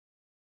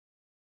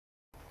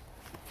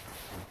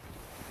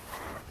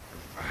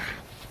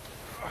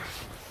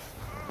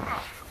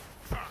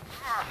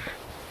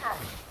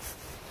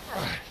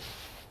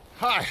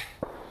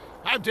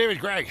I'm David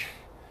Gregg.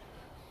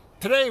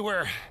 Today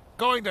we're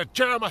going to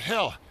Jerimoth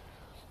Hill,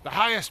 the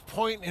highest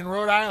point in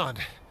Rhode Island,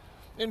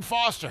 in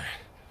Foster.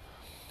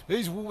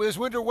 This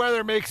winter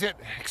weather makes it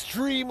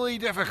extremely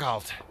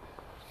difficult.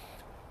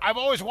 I've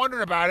always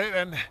wondered about it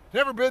and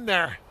never been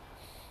there.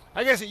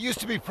 I guess it used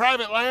to be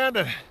private land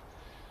and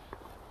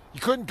you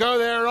couldn't go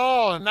there at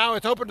all, and now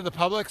it's open to the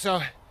public, so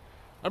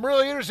I'm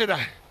really interested.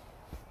 I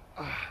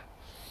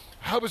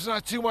hope it's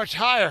not too much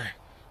higher.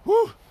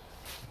 Woo!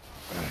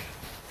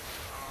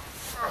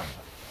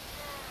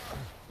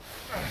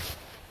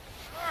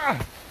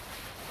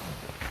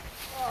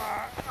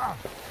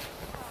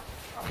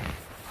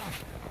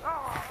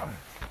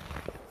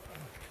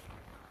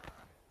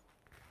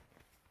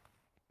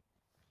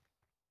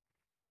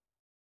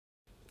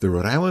 The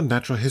Rhode Island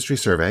Natural History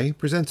Survey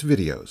presents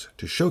videos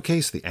to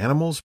showcase the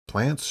animals,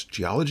 plants,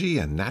 geology,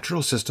 and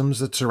natural systems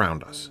that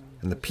surround us,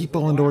 and the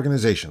people and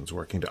organizations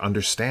working to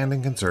understand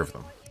and conserve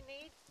them.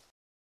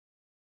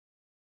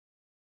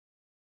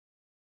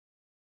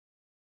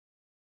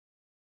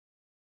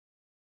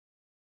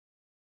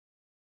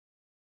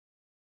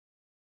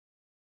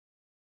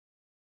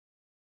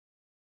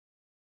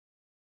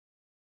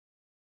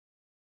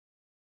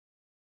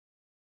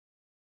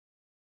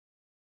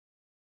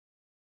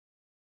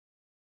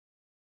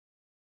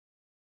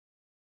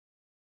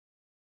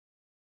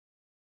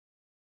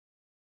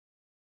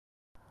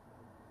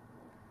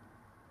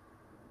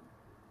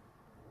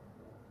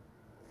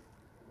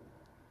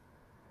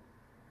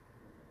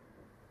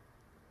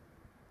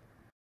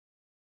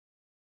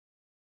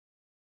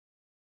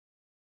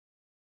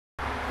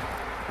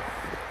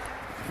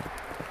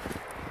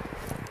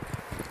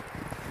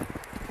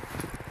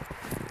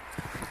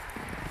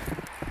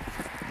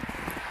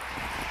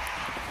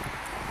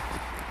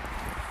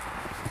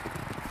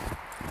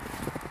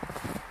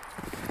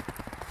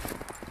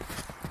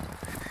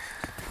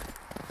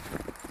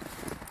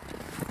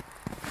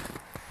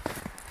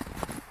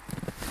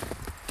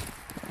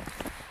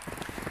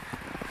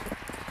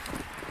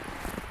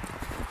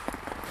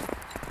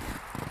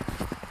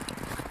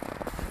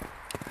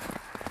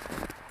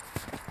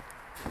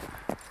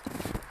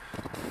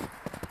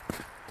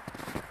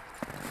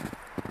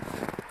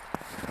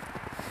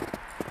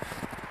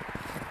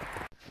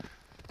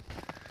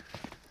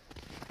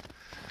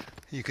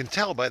 You can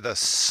tell by the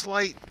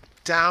slight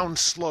down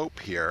slope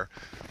here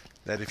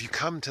that if you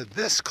come to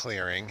this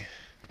clearing,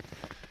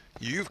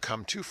 you've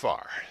come too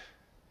far.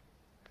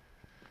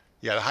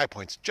 Yeah, the high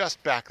point's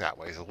just back that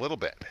way a little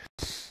bit.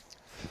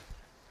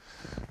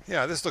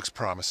 Yeah, this looks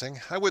promising.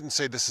 I wouldn't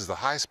say this is the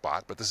high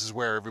spot, but this is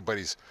where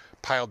everybody's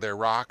piled their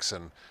rocks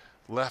and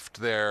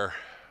left their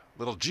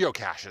little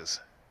geocaches.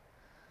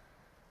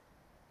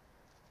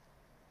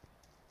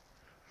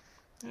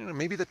 You know,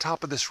 maybe the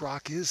top of this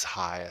rock is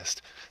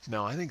highest.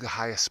 No, I think the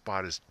highest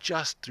spot is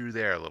just through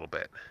there a little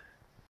bit.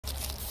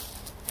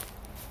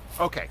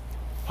 Okay,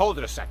 hold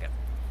it a second.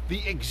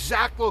 The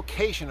exact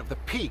location of the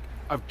peak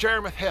of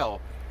Jerimoth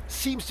Hill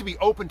seems to be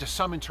open to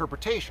some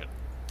interpretation.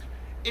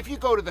 If you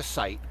go to the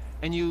site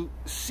and you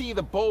see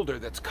the boulder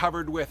that's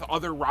covered with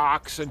other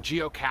rocks and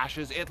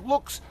geocaches, it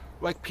looks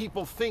like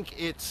people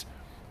think it's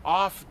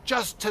off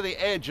just to the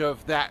edge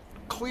of that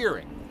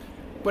clearing.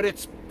 But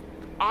it's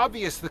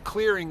obvious the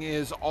clearing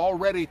is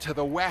already to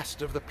the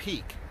west of the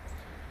peak.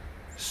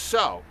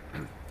 So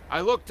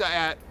I looked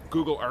at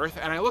Google Earth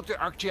and I looked at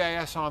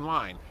ArcGIS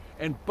online,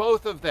 and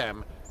both of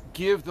them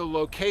give the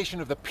location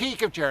of the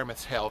peak of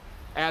Jerimoth Hill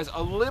as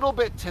a little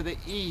bit to the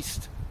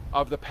east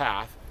of the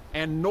path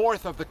and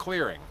north of the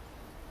clearing.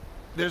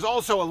 There's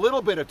also a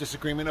little bit of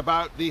disagreement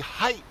about the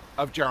height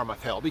of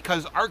Jerimoth Hill,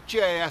 because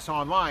ArcGIS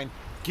online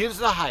gives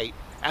the height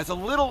as a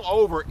little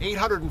over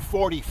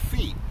 840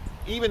 feet,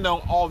 even though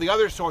all the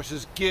other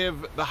sources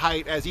give the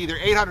height as either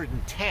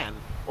 810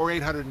 or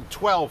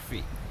 812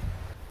 feet.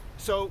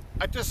 So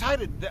I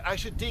decided that I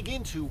should dig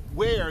into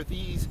where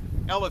these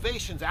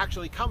elevations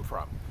actually come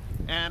from.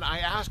 And I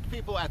asked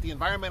people at the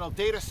Environmental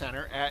Data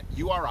Center at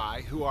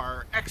URI, who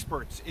are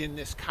experts in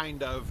this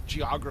kind of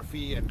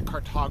geography and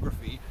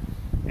cartography,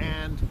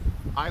 and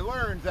I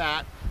learned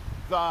that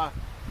the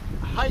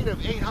height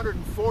of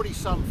 840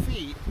 some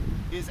feet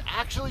is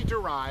actually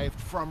derived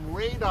from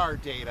radar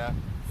data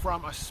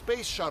from a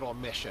space shuttle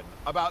mission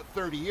about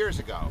 30 years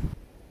ago.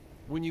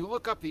 When you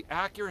look up the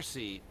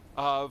accuracy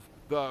of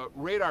the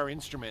radar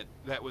instrument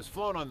that was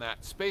flown on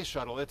that space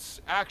shuttle, it's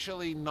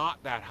actually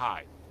not that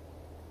high.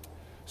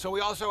 So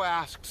we also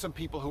asked some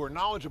people who are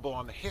knowledgeable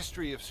on the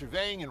history of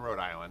surveying in Rhode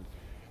Island,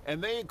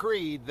 and they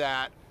agreed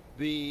that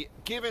the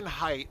given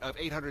height of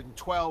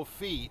 812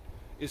 feet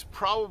is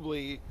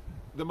probably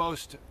the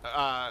most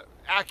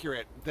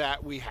accurate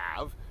that we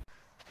have.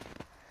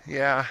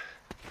 Yeah,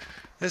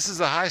 this is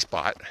a high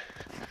spot.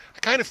 I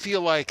kind of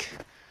feel like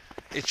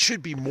it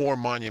should be more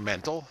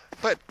monumental,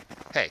 but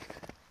hey,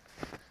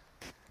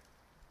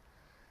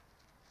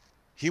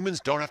 humans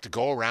don't have to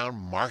go around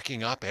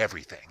marking up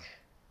everything.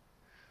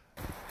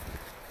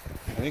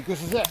 I think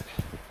this is it.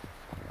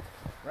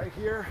 Right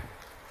here.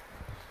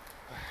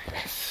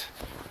 Yes.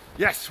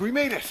 Yes, we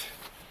made it.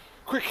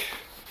 Quick.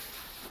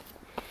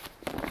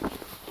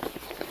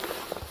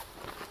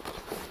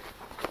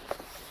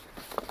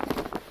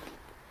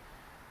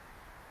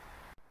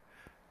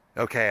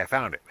 Okay, I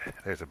found it.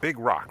 There's a big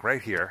rock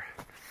right here,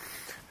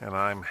 and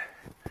I'm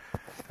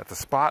at the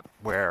spot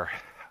where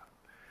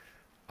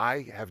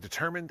I have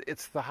determined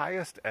it's the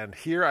highest, and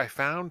here I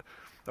found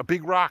a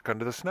big rock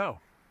under the snow.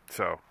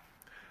 So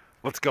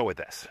let's go with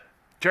this.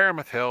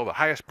 Jerimoth Hill, the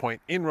highest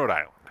point in Rhode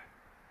Island.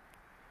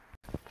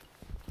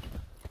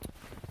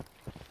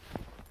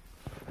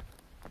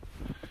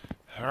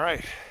 All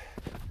right,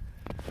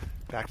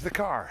 back to the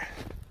car.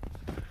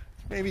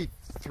 Maybe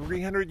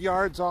 300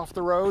 yards off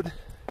the road.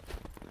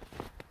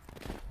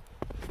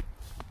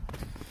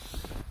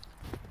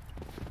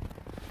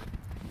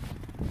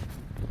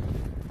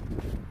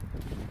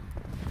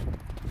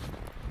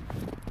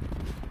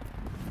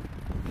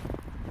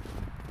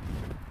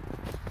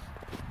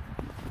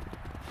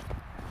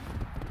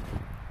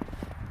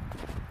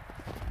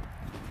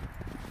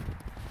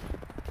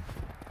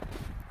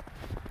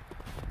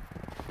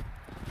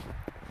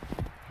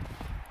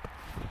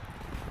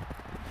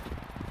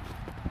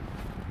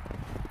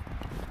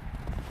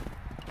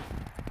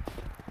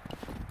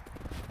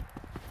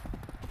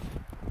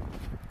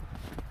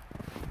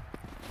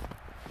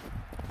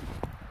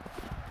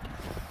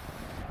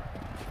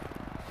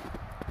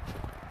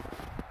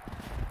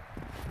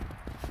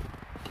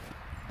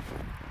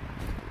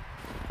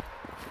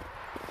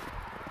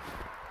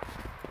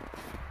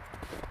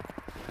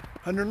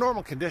 Under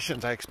normal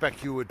conditions, I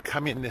expect you would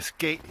come in this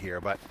gate here,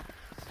 but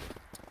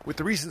with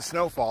the recent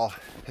snowfall,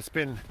 it's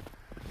been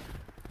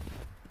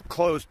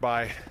closed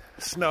by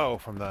snow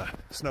from the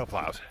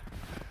snowplows.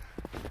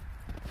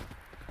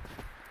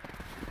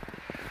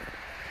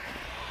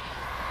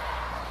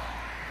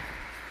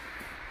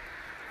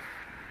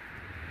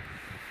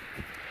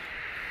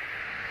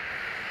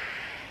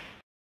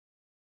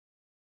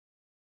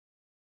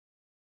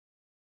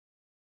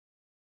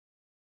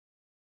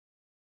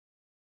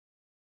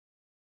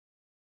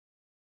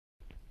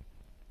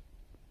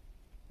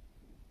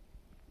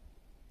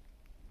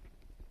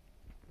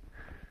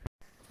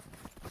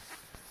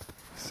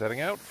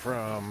 Setting out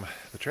from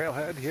the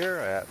trailhead here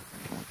at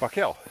Buck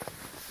Hill.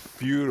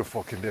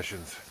 Beautiful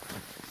conditions.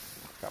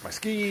 Got my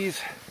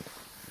skis.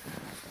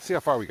 See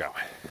how far we go.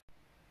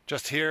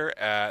 Just here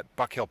at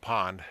Buck Hill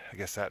Pond, I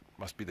guess that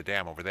must be the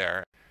dam over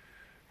there.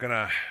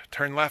 Gonna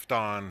turn left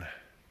on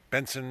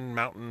Benson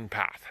Mountain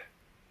Path.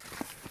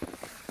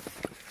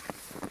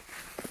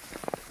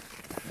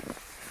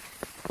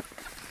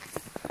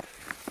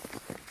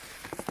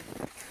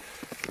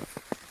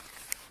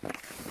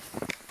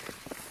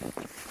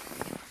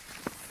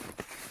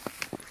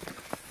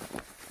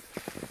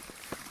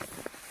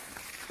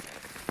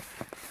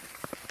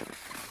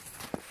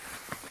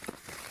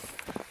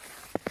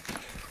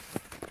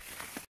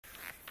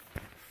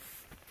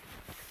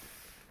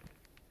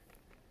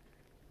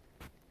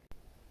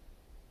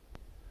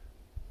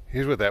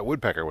 Here's what that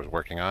woodpecker was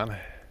working on.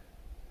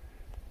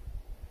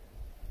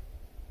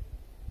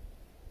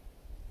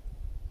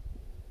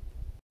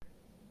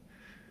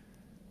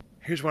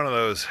 Here's one of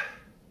those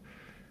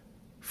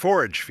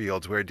forage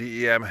fields where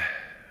DEM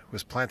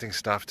was planting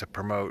stuff to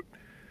promote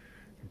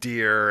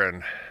deer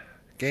and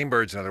game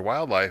birds and other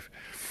wildlife.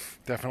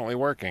 Definitely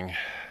working.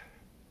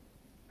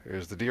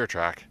 Here's the deer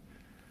track.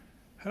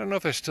 I don't know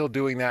if they're still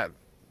doing that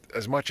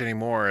as much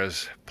anymore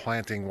as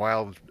planting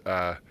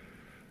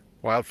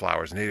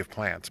wildflowers, native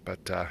plants,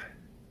 but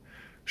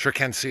sure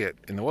can see it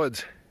in the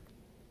woods.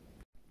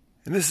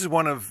 And this is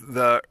one of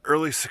the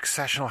early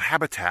successional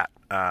habitat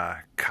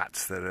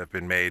cuts that have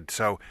been made.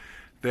 So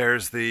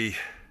there's the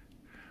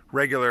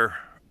regular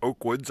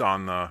oak woods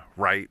on the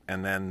right,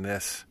 and then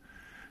this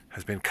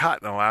has been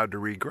cut and allowed to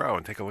regrow.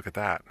 And take a look at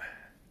that.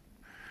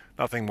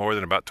 Nothing more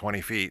than about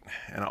 20 feet,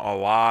 and a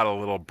lot of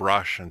little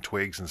brush and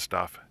twigs and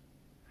stuff.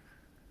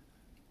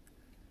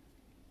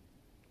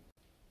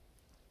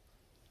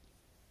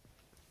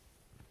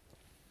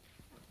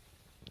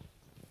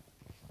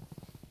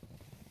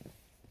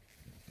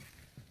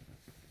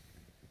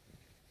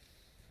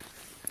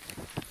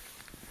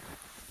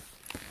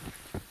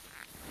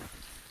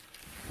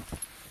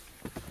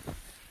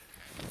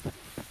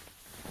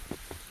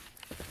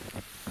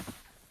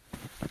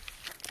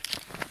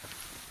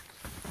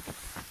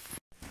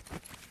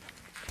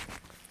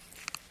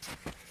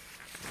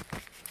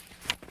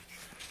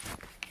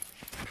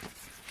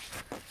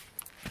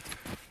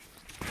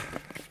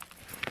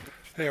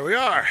 There we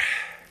are.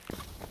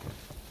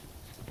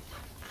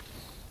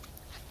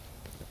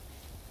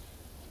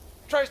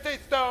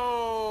 Tri-State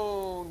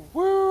Stone!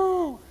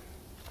 Woo!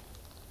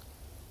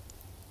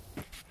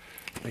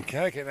 In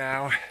Connecticut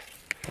now.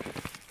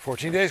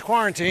 14 days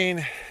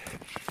quarantine.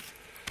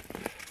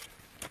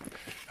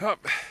 Oh,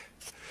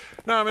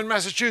 now I'm in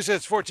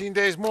Massachusetts, 14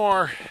 days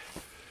more.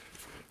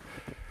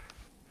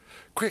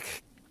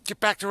 Quick,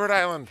 get back to Rhode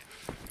Island.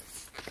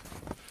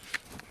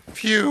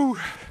 Phew.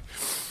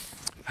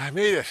 I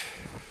made it.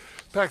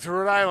 Back to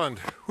Rhode Island.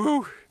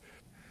 Woo!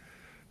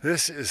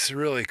 This is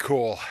really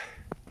cool.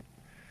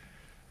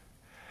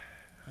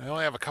 I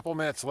only have a couple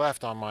minutes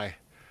left on my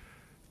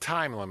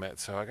time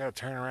limit, so I gotta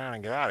turn around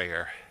and get out of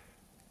here.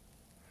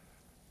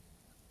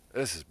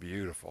 This is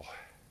beautiful.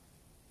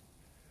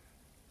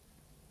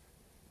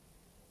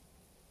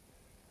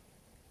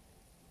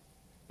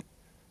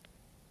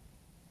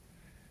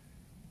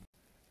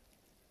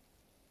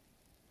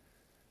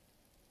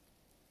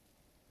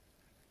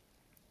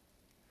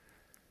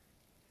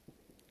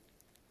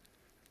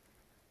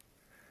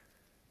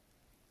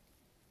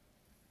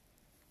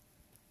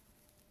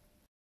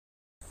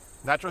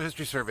 Natural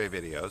History Survey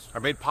videos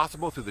are made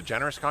possible through the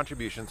generous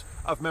contributions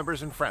of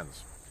members and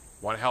friends.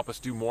 Want to help us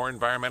do more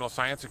environmental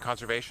science and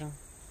conservation?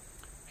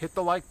 Hit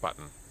the like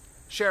button,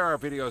 share our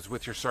videos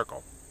with your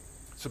circle,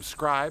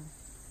 subscribe,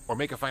 or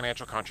make a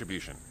financial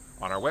contribution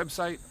on our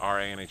website,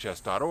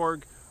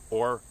 ranhs.org,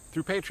 or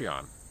through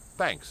Patreon.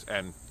 Thanks,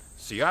 and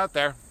see you out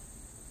there.